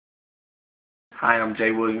Hi, I'm Jay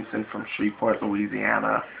Williamson from Shreveport,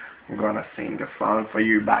 Louisiana. I'm going to sing a song for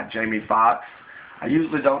you by Jamie Foxx. I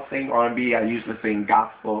usually don't sing R&B, I usually sing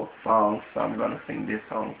gospel songs, so I'm going to sing this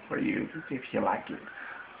song for you if you like it.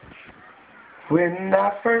 When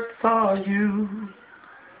I first saw you,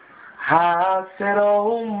 I said,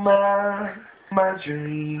 oh my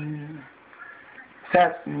dream,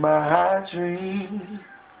 that's my dream.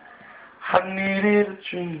 I needed a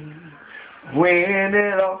dream when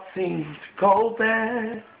it all seemed to go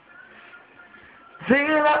bad. Then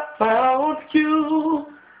I found you,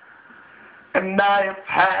 and I have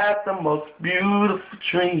had the most beautiful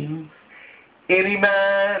dream any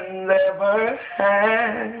man ever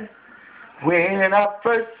had. When I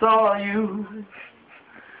first saw you,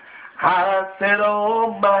 I said,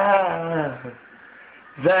 oh my,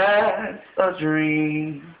 that's a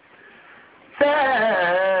dream.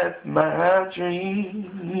 That's my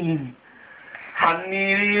dream. I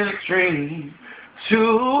needed a dream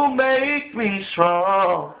to make me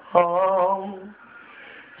strong.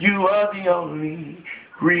 You are the only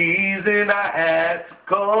reason I had to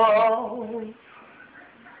go.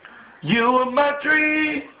 You were my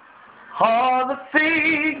dream, all the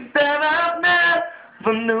things that I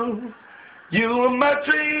never knew. You were my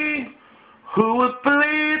dream, who would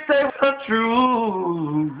believe they were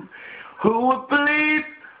true? Who would believe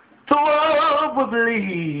the world would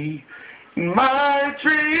believe in my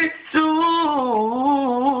dreams too?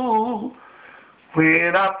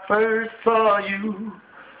 When I first saw you,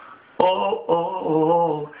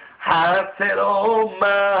 oh, I said, oh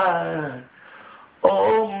my,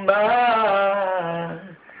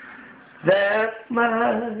 that's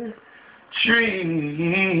my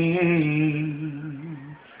dream.